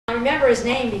remember his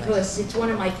name because it's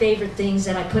one of my favorite things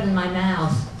that I put in my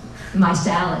mouth, in my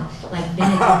salad, like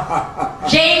vinegar.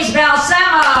 James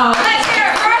Balsamo! Let's hear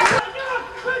it first!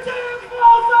 James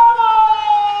Balsamo!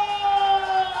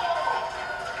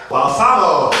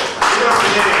 Balsamo!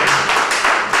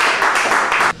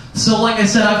 So like I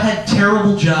said, I've had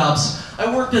terrible jobs.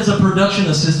 I worked as a production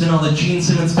assistant on the Gene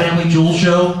Simmons Family Jewel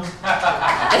show.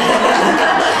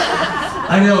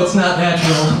 I know it's not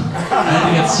natural. I had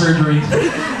to get surgery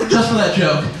just for that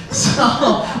joke. So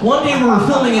one day we were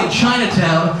filming in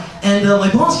Chinatown, and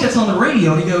my boss gets on the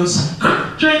radio and he goes,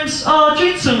 "James,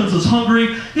 Gene Simmons is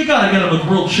hungry. You gotta get him a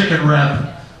grilled chicken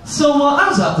wrap." So I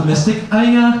was optimistic.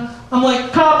 I'm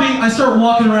like, copy. I start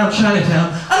walking around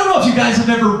Chinatown. I don't know if you guys have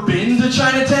ever been to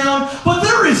Chinatown, but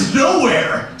there is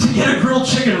nowhere to get a grilled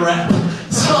chicken wrap.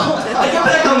 So I get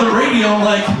back on the radio, I'm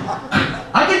like,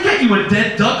 I can get you a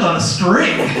dead duck on a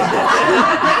string.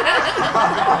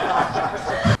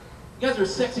 You guys are a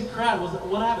sexy crowd.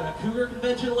 What happened? A cougar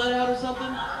convention let out or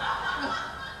something?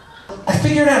 I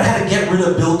figured out how to get rid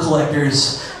of bill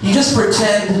collectors. You just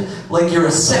pretend like you're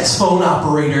a sex phone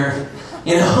operator.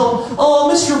 You know,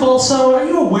 "Oh, Mr. Balsamo, are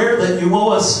you aware that you owe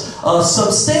us a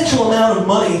substantial amount of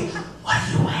money? What are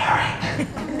you wearing?"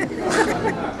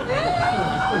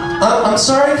 I'm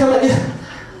sorry, come in.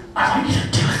 "I want you to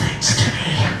do things to me."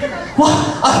 "Well,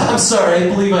 I'm sorry, I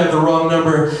believe I have the wrong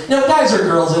number." You know, guys or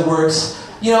girls, it works.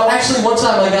 You know, actually one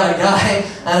time I got a guy,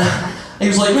 and he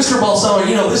was like, "Mr. Balsamo,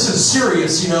 you know, this is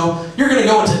serious, you know, you're gonna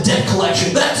go into debt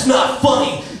collection, that's not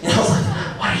funny." You know, I was like,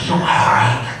 "What are you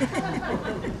wearing?"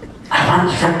 "I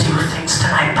want you to do things to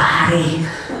my body."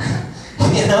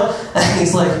 You know? And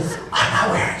he's like, "I'm not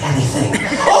wearing anything."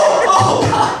 Oh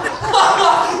God!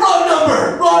 Wrong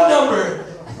number! Wrong number!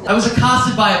 I was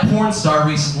accosted by a porn star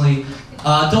recently.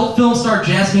 Adult film star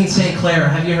Jasmine St. Clair.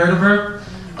 Have you heard of her?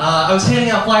 I was handing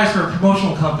out flyers for a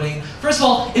promotional company. First of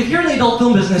all, if you're in the adult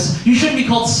film business, you shouldn't be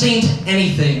called Saint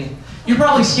anything. You're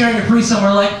probably scaring a priest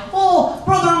somewhere like, "Oh,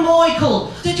 Brother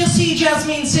Michael, did you see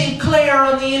Jasmine St. Clair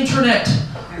on the internet?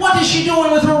 What is she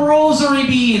doing with her rosary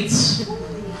beads?"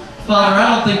 "Father, I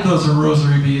don't think those are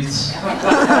rosary beads."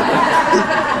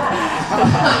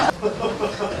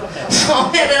 So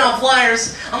I'm handing out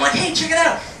flyers. I'm like, "Hey, check it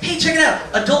out. Hey, check it out."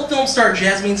 Adult film star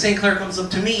Jasmine St. Clair comes up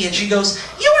to me and she goes,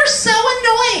 "You are so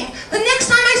annoying. The next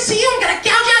time I see you, I'm gonna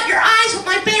gouge out your eyes with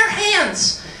my bare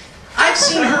hands." I've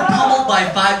seen her pummeled by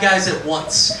 5 guys at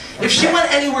once. If she went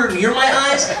anywhere near my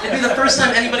eyes, it'd be the first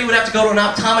time anybody would have to go to an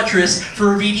optometrist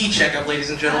for a VD checkup, ladies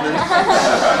and gentlemen. It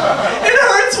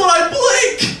hurts when I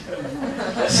blink!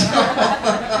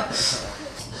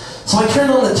 So I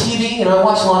turned on the TV and I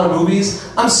watch a lot of movies.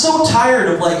 I'm so tired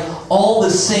of like all the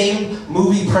same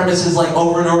movie premises like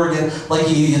over and over again. Like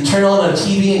you turn on a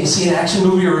TV and you see an action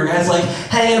movie where a guy's like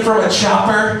hanging from a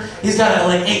chopper. He's got a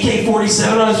like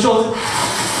AK-47 on his shoulder.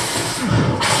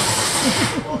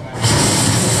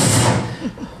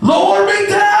 "Lower me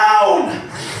down!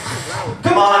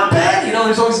 Come on, Ben!" You know,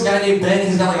 there's always a guy named Ben.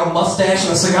 He's got like a mustache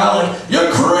and a cigar. Like,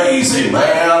 "You're crazy,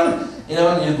 man!" You know,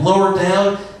 and you lower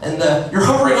down, and you're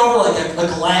hovering over like a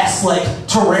glass like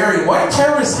terrarium. Why do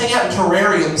terrorists hang out in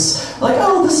terrariums? Like,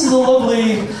 "Oh, this is a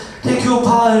lovely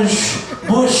decoupage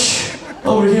bush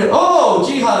over here." "Oh,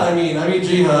 jihad! I mean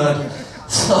jihad."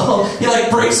 So he like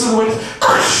breaks through the window,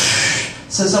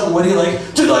 says something witty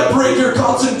like, "Did I break your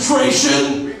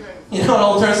concentration?" You know, and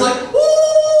all the terrorists like, "Woo!"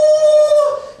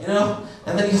 You know,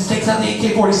 and then he just takes out the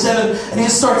AK-47 and he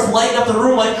just starts lighting up the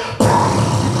room like.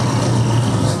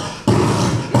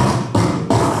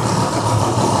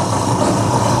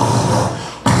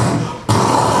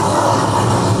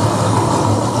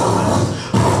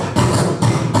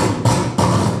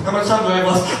 How much time do I have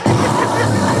left?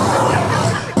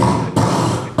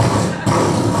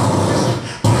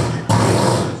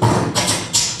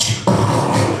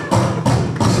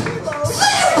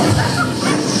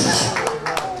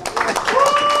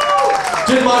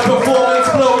 Did my performance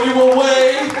blow you away?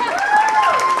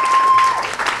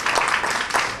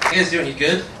 You guys doing? You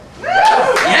good?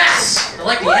 Yes! I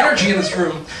like the energy in this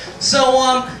room.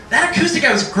 So, that acoustic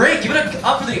guy was great. Give it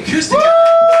up for the acoustic guy.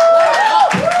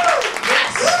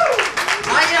 Yes!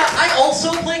 I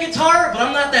also play guitar, but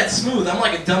I'm not that smooth. I'm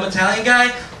like a dumb Italian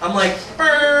guy. I'm like,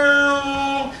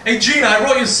 "Hey Gina, I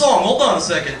wrote you a song. Hold on a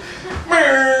second."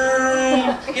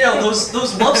 You know,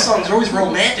 those love songs are always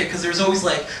romantic because there's always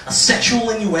like a sexual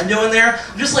innuendo in there.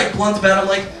 I'm just like blunt about it. I'm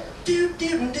like, "Doot,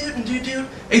 doot, doot, doot, doot.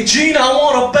 Hey Gina, I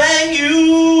wanna bang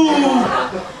you.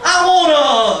 I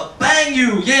wanna bang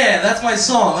you." Yeah, that's my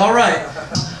song. All right.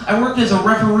 I worked as a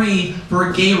referee for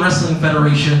a gay wrestling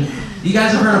federation. You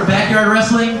guys have heard of backyard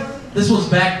wrestling? This was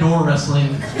backdoor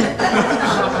wrestling.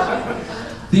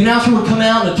 The announcer would come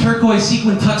out in a turquoise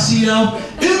sequin tuxedo.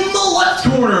 In the left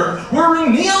corner,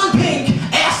 wearing neon pink,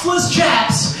 assless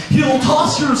chaps, he'll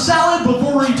toss your salad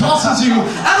before he tosses you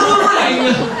out of the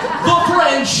ring. The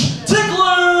French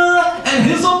Tickler, and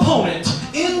his opponent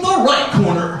in the right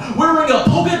corner, wearing a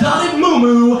polka-dotted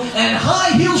muumuu and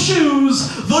high-heel shoes,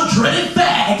 the dreaded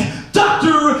fag,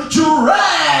 Dr.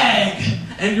 Drag.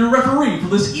 And your referee for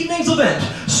this evening's event,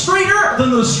 straighter than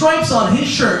the stripes on his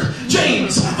shirt,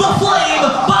 James the Flame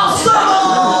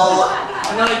Balsamo!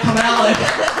 And then I come out like,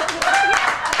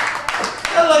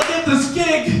 how did I get this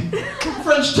gig?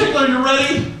 French Tickler, you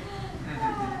ready?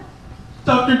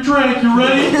 Dr. Drag, you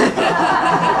ready?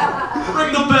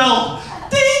 Ring the bell.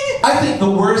 Ding! I think the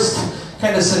worst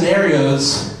kind of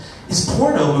scenarios is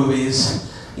porno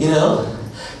movies, you know?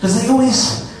 Because they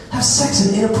always have sex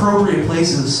in inappropriate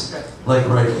places. Like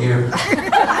right here.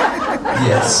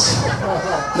 Yes.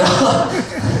 No.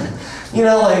 You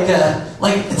know, like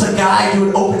it's a guy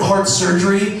doing open heart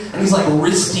surgery, and he's like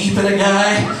wrist deep in a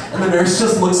guy, and the nurse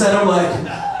just looks at him like,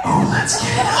 oh, let's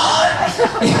get it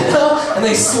on. You know? And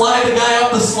they slide the guy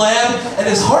off the slab, and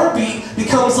his heartbeat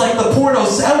becomes like the porno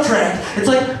soundtrack. It's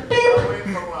like beep, beep,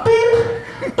 beep,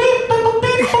 beep, beep,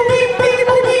 beep, beep, beep,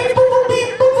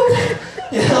 beep, beep.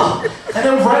 You know? And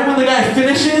then right when the guy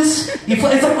finishes, he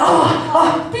plays, it's like,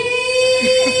 beep.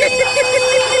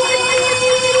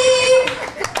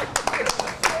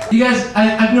 You guys,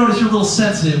 I've noticed you're a little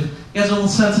sensitive. You guys are a little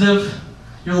sensitive.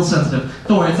 You're a little sensitive.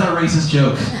 Don't worry, it's not a racist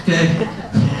joke, okay?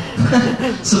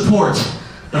 Support.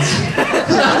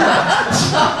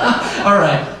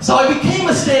 Alright, so I became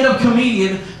a stand-up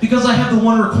comedian because I have the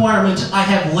one requirement, I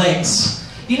have legs.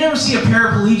 You never see a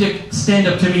paraplegic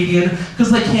stand-up comedian because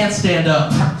they can't stand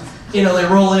up. You know, they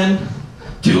roll in,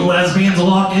 two lesbians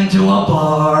walk into a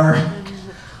bar.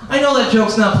 I know that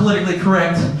joke's not politically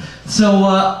correct, so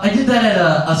I did that at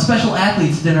a special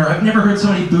athletes dinner. I've never heard so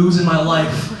many boos in my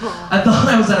life. I thought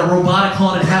I was at a robotic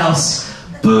haunted house.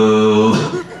 Boo!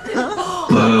 Boo!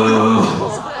 Boo!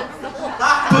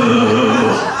 Boo!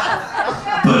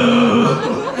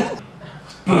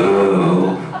 Boo!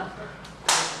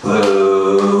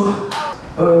 Boo!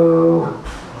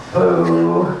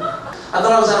 Boo! I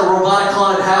thought I was at a robotic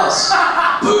haunted house.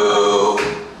 Boo!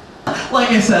 Like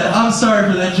I said, I'm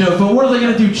sorry for that joke, but what are they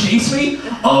gonna do, chase me?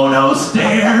 Oh no,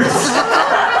 stairs!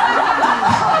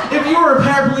 If you were a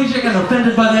paraplegic and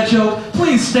offended by that joke,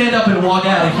 please stand up and walk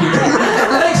out of here.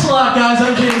 Thanks a lot, guys.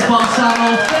 I'm James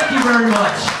Balsamo. Thank you very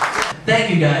much.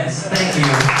 Thank you, guys. Thank you.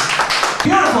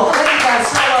 Beautiful. Thank you, guys,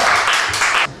 so much.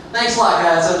 Thanks a lot,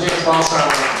 guys. I'm James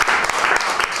Balsamo.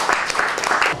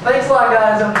 Thanks a lot,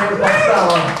 guys. I'm James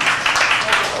Balsamo.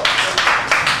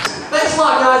 Thanks a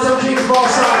lot, guys. I'm James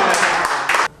Balsamo.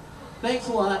 Thanks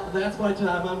a lot. That's my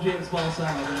time. I'm James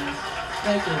Balsamo, guys.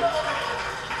 Thank you.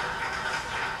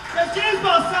 That's James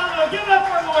Balsamo. Give it up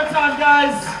for him one more time,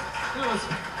 guys. That was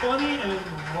funny and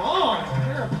wrong.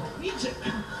 Paraplegic.